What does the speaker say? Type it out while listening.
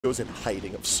goes in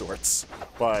hiding of sorts.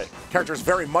 But character is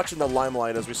very much in the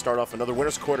limelight as we start off another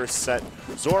Winners Quarters set.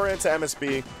 Zora into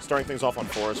MSB, starting things off on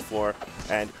Forest Floor.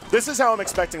 And this is how I'm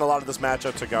expecting a lot of this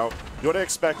matchup to go. You would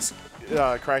expect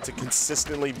Kragg to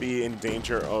consistently be in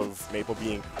danger of Maypul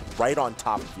being right on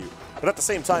top of you. But at the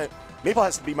same time, Maypul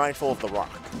has to be mindful of the rock.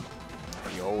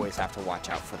 You always have to watch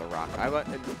out for the rock.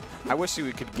 I wish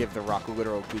we could give the rock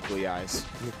literal googly eyes,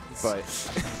 but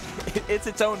it's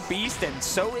its own beast, and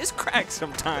so is Kragg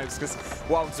sometimes. Because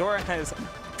while Zora has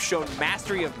shown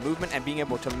mastery of movement and being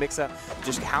able to mix up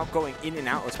just how going in and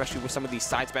out, especially with some of these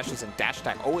side specials and dash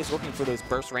attack, always looking for those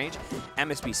burst range,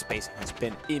 MSB spacing has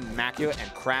been immaculate, and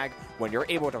Kragg, when you're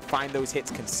able to find those hits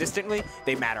consistently,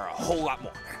 they matter a whole lot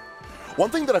more. One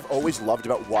thing that I've always loved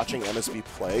about watching MSB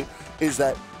play is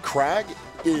that Kragg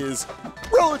is,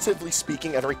 relatively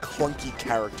speaking, a very clunky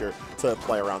character to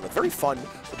play around with. Very fun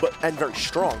and very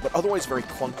strong, but otherwise very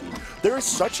clunky. There is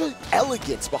such an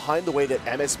elegance behind the way that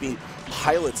MSB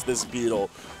pilots this beetle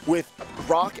with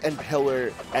rock and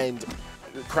pillar and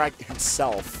Kragg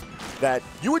himself that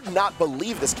you would not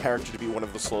believe this character to be one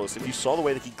of the slowest if you saw the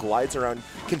way that he glides around,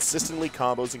 consistently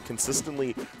combos, and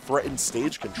consistently threatens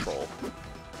stage control.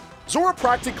 Zora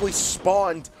practically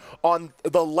spawned on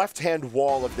the left-hand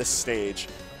wall of this stage,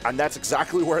 and that's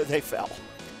exactly where they fell.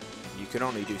 You can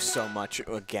only do so much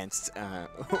against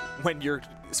when you're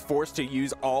forced to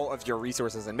use all of your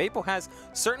resources, and Maypul has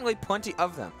certainly plenty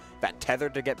of them. That tether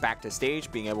to get back to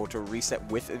stage, being able to reset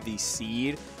with the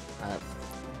seed,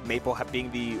 Maypul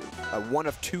being the one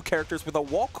of two characters with a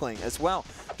wall cling as well.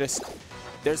 Just,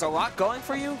 there's a lot going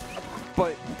for you,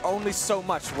 but only so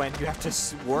much when you have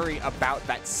to worry about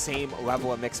that same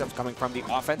level of mix-ups coming from the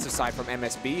offensive side from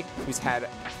MSB, who's had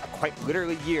quite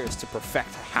literally years to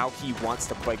perfect how he wants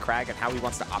to play Kragg and how he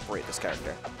wants to operate this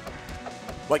character.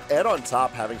 Like, Ed on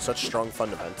top having such strong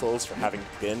fundamentals for having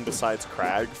been besides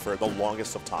Kragg for the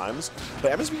longest of times,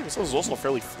 but MSB himself is also a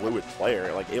fairly fluid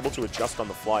player, like able to adjust on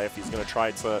the fly if he's going to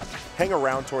try to hang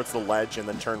around towards the ledge and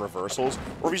then turn reversals,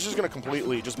 or if he's just going to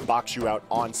completely just box you out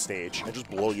on stage and just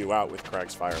blow you out with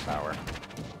Kragg's firepower.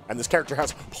 And this character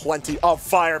has plenty of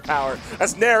firepower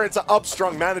as Nair into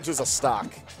Upstrung manages a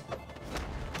stock.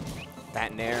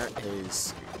 That Nair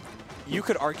is... You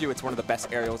could argue it's one of the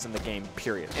best aerials in the game,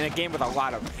 period. In a game with a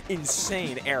lot of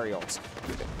insane aerials,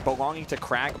 belonging to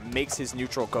Kragg makes his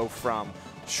neutral go from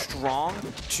strong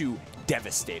to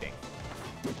devastating.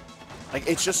 Like,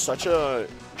 it's just such a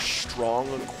strong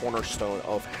cornerstone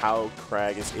of how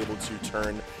Kragg is able to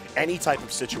turn any type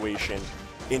of situation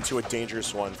into a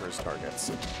dangerous one for his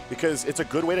targets. Because it's a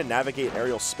good way to navigate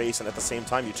aerial space, and at the same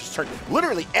time, you just turn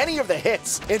literally any of the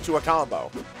hits into a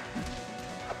combo.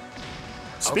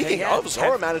 Speaking of,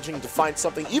 Zora managing to find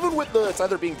something, even with the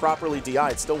tether being properly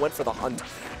DI'd, still went for the hunt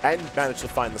and managed to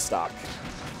find the stock.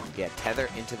 Yeah, tether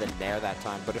into the Nair that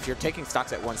time, but if you're taking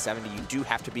stocks at 170, you do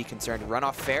have to be concerned.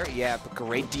 Runoff fair, yeah, but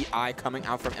great DI coming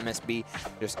out from MSB,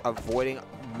 just avoiding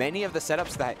many of the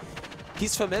setups that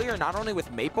he's familiar not only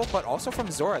with Maypul, but also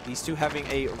from Zora. These two having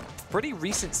a pretty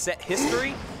recent set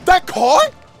history. That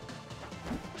caught?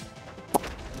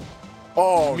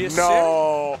 Oh, Monsieur,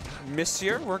 no.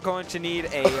 Monsieur, we're going to need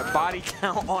a body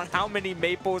count on how many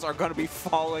Maypuls are going to be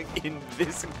falling in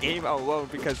this game alone,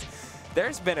 because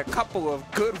there's been a couple of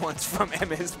good ones from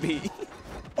MSB.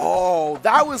 Oh,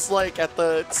 that was like at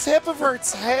the tip of her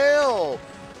tail.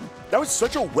 That was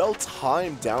such a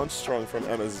well-timed downstrung from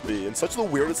MSB in such the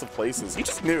weirdest of places. He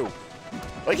just knew.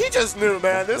 Like, he just knew,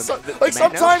 man. Like,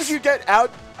 sometimes you get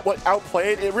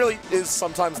outplayed. It really is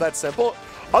sometimes that simple.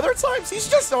 Other times, he's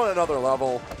just on another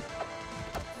level.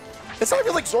 It's not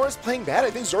even like Zora's playing bad.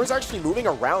 I think Zora's actually moving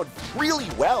around really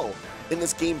well in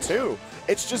this game, too.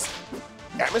 It's just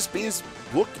MSB's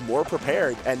looked more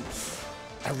prepared, and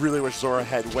I really wish Zora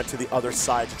had went to the other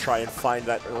side to try and find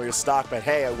that earlier stock, but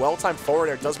hey, a well-timed forward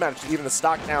air does manage to even the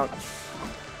stock count.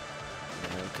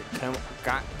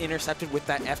 Got intercepted with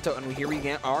that F-tilt, and here we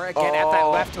are again at that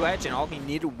left ledge, and all he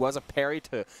needed was a parry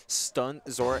to stun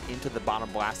Zora into the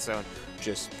bottom blast zone.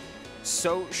 Just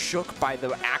so shook by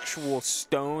the actual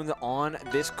stones on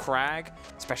this Kragg,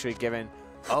 especially given...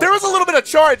 There was a little bit of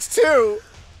charge, too!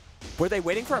 Were they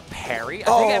waiting for a parry? I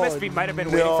think MSB might have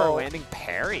been waiting for a landing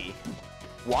parry.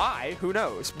 Why? Who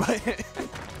knows? But...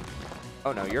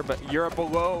 Oh no, you're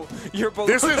below.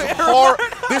 This is hard.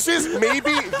 This is maybe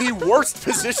the worst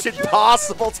position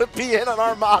possible to be in an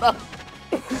Armada.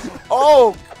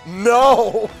 Oh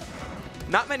no!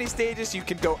 Not many stages you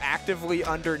can go actively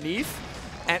underneath,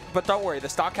 but don't worry, the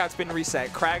stock count's been reset.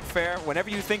 Kragg fair,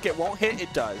 whenever you think it won't hit,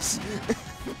 it does.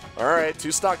 All right,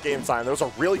 2 stock game time. There was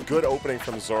a really good opening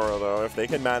from Zora though. If they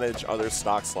can manage other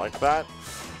stocks like that,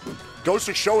 goes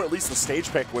to show at least the stage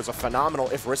pick was a phenomenal,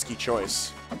 if risky,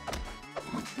 choice.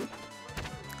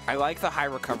 I like the high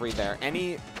recovery there.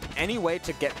 Any way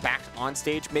to get back on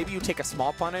stage, maybe you take a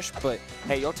small punish, but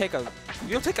hey, you'll take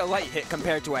a light hit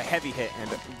compared to a heavy hit, and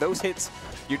those hits,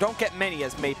 you don't get many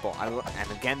as Maypul.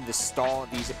 And again, the stall,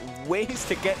 these ways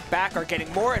to get back are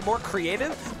getting more and more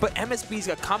creative, but MSB's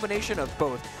a combination of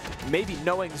both. Maybe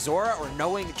knowing Zora or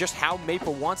knowing just how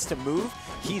Maypul wants to move,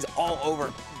 he's all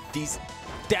over these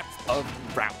depth of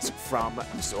routes from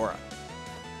Zora.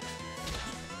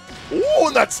 Ooh,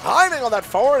 and the timing on that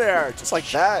forward air, just like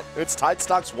that. It's tied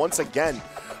stocks once again.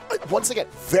 Once again,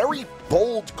 very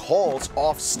bold calls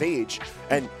off stage.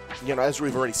 And, you know, as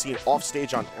we've already seen, off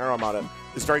stage on Aramata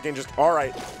is very dangerous. All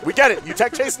right, we get it. You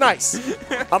tech chase nice.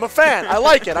 I'm a fan. I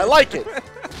like it. I like it.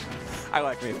 I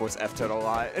like Maypul's F-tilt a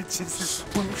lot. It's just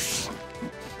boosh.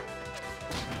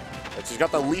 She's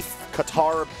got the Leaf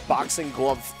Qatar boxing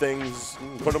glove things.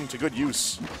 Put them to good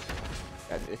use.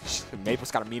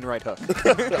 Maypul's got a mean right hook.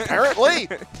 Apparently.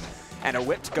 And a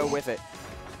whip to go with it.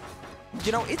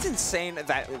 You know, it's insane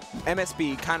that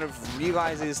MSB kind of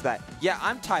realizes that, yeah,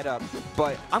 I'm tied up,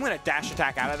 but I'm going to dash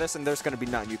attack out of this, and there's going to be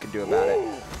nothing you can do about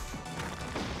it.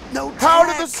 No tech. How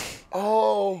did this?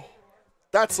 Oh,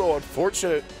 that's so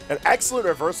unfortunate. An excellent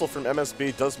reversal from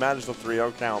MSB does manage the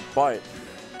 3-0 count, but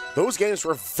those games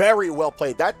were very well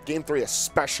played. That game 3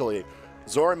 especially.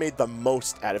 Zora made the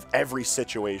most out of every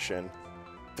situation.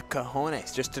 The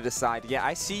cojones just to decide, yeah,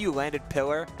 I see you landed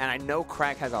pillar, and I know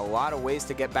Kragg has a lot of ways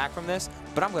to get back from this,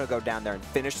 but I'm going to go down there and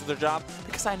finish the job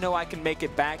because I know I can make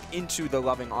it back into the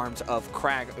loving arms of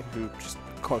Kragg, who just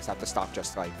closed out the stock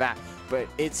just like that. But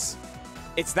it's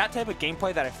that type of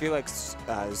gameplay that I feel like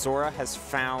Zora has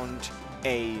found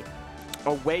a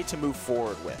way to move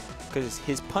forward with, because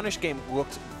his punish game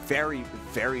looked very,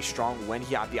 very strong when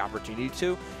he had the opportunity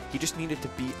to. He just needed to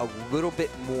be a little bit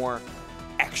more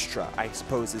extra, I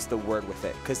suppose is the word with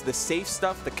it, because the safe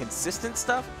stuff, the consistent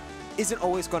stuff, isn't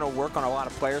always going to work on a lot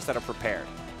of players that are prepared.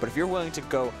 But if you're willing to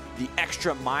go the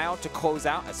extra mile to close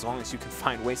out, as long as you can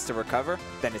find ways to recover,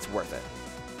 then it's worth it.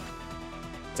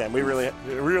 Damn, we really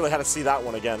had to see that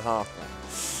one again, huh?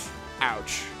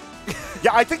 Ouch.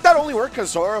 Yeah, I think that only worked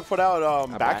because Zora put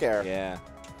out back air. Yeah.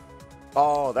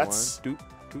 Oh, that's...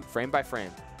 frame by frame.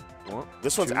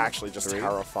 This one's actually just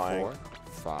terrifying. 4,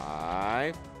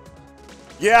 5...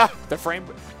 Yeah. The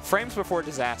frames before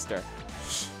disaster.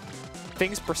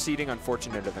 Things preceding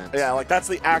unfortunate events. Yeah, like that's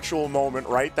the actual moment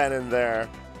right then and there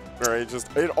where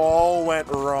it all went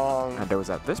wrong. And there was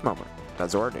at this moment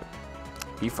that Zora knew.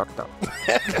 He fucked up.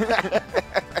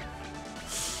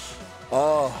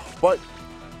 Oh, but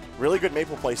really good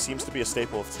Maypul play seems to be a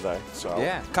staple of today. So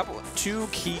yeah, three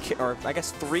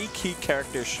key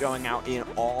characters showing out in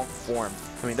all forms.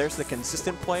 I mean, there's the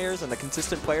consistent players and the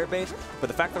consistent player base, but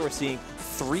the fact that we're seeing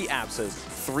 3 Absas,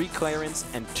 3 Clarence,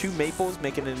 and 2 Maypuls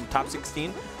making it in the top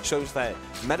 16 shows that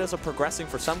metas are progressing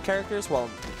for some characters, while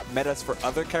metas for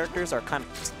other characters are kind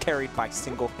of carried by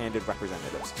single-handed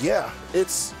representatives. Yeah,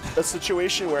 it's a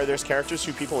situation where there's characters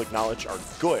who people acknowledge are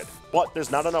good, but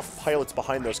there's not enough pilots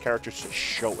behind those characters to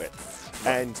show it.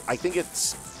 And I think it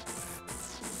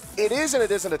is and it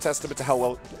isn't a testament to how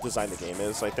well designed the game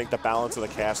is. I think the balance of the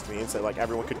cast means that like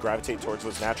everyone could gravitate towards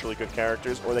those naturally good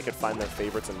characters, or they could find their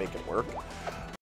favorites and make it work.